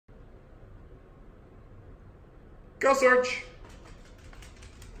Go search!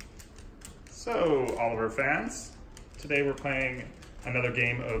 So, Oliver fans, today we're playing another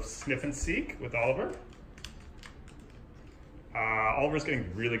game of sniff-and-seek with Oliver. Oliver's getting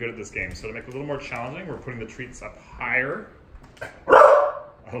really good at this game, so to make it a little more challenging, we're putting the treats up higher.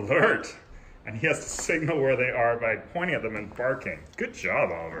 Alert! And he has to signal where they are by pointing at them and barking. Good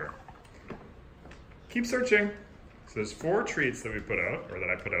job, Oliver. Keep searching. So there's 4 treats that we put out, or that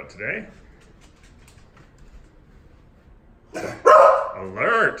I put out today.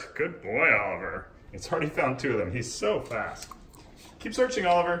 Alert! Good boy, Oliver. He's already found 2 of them. He's so fast. Keep searching,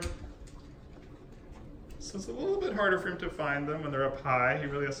 Oliver. So it's a little bit harder for him to find them when they're up high. He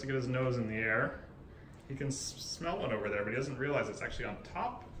really has to get his nose in the air. He can smell one over there, but he doesn't realize it's actually on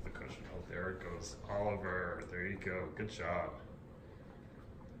top of the cushion. Oh, there it goes. Oliver, there you go. Good job.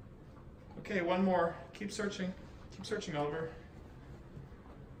 Okay, one more. Keep searching. Keep searching, Oliver.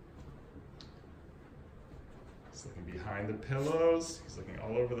 He's looking behind the pillows. He's looking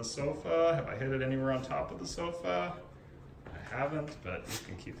all over the sofa. Have I hit it anywhere on top of the sofa? I haven't, but you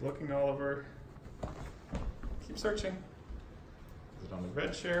can keep looking, Oliver. Keep searching. Is it on the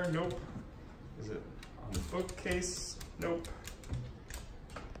red chair? Nope. Is it on the bookcase? Nope.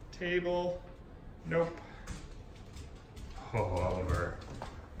 Table? Nope. Oh, Oliver.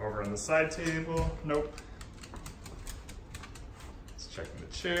 Over on the side table? Nope. Just checking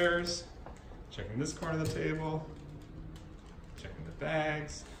the chairs. Checking this corner of the table. Checking the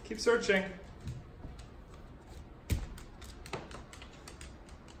bags. Keep searching.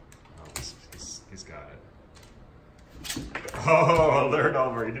 Oh, he's got it. Oh, alert,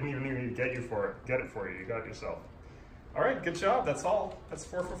 Oliver. He didn't even need me to get it for you. You got it yourself. All right, good job. That's all. That's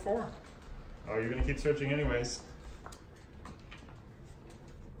 4 for 4. Oh, you're going to keep searching anyways.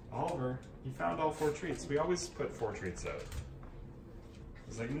 Oliver, you found all 4 treats. We always put 4 treats out.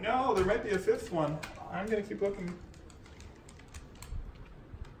 He's like, no, there might be a 5th one. I'm going to keep looking.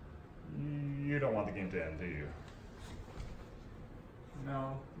 You don't want the game to end, do you?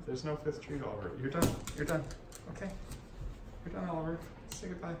 No, there's no 5th treat, Oliver. You're done. You're done. Okay. You're done, Oliver. Say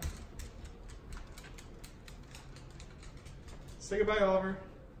goodbye. Say goodbye, Oliver.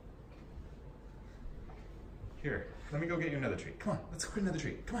 Here, let me go get you another treat. Come on, let's go get another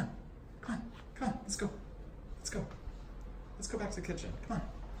treat. Come on. Come on. Come on. Let's go. Let's go. Let's go back to the kitchen. Come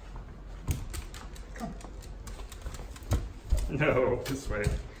on. Come on. No, this way.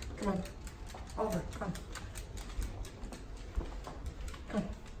 Come on. Oliver, come on. Come on.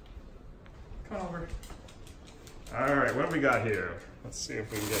 Come on, Oliver. All right, what do we got here? Let's see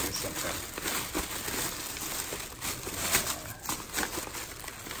if we can get you something.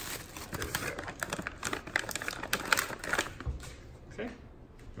 Here we go. Okay,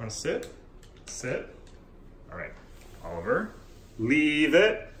 you want to sit? Sit. All right, Oliver, leave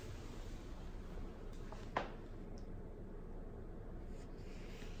it.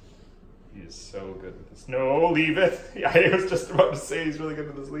 He is so good with this. No, leave it. Yeah, I was just about to say he's really good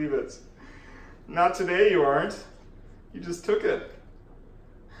with his leave it. Not today, you aren't. You just took it.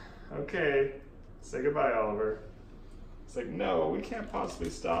 Okay, say goodbye, Oliver. It's like, no, we can't possibly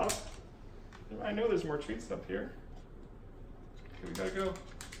stop. I know there's more treats up here. Okay, we gotta go.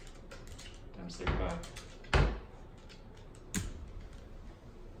 Time to say goodbye.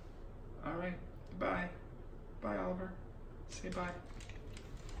 All right, bye. Bye, Oliver. Say bye.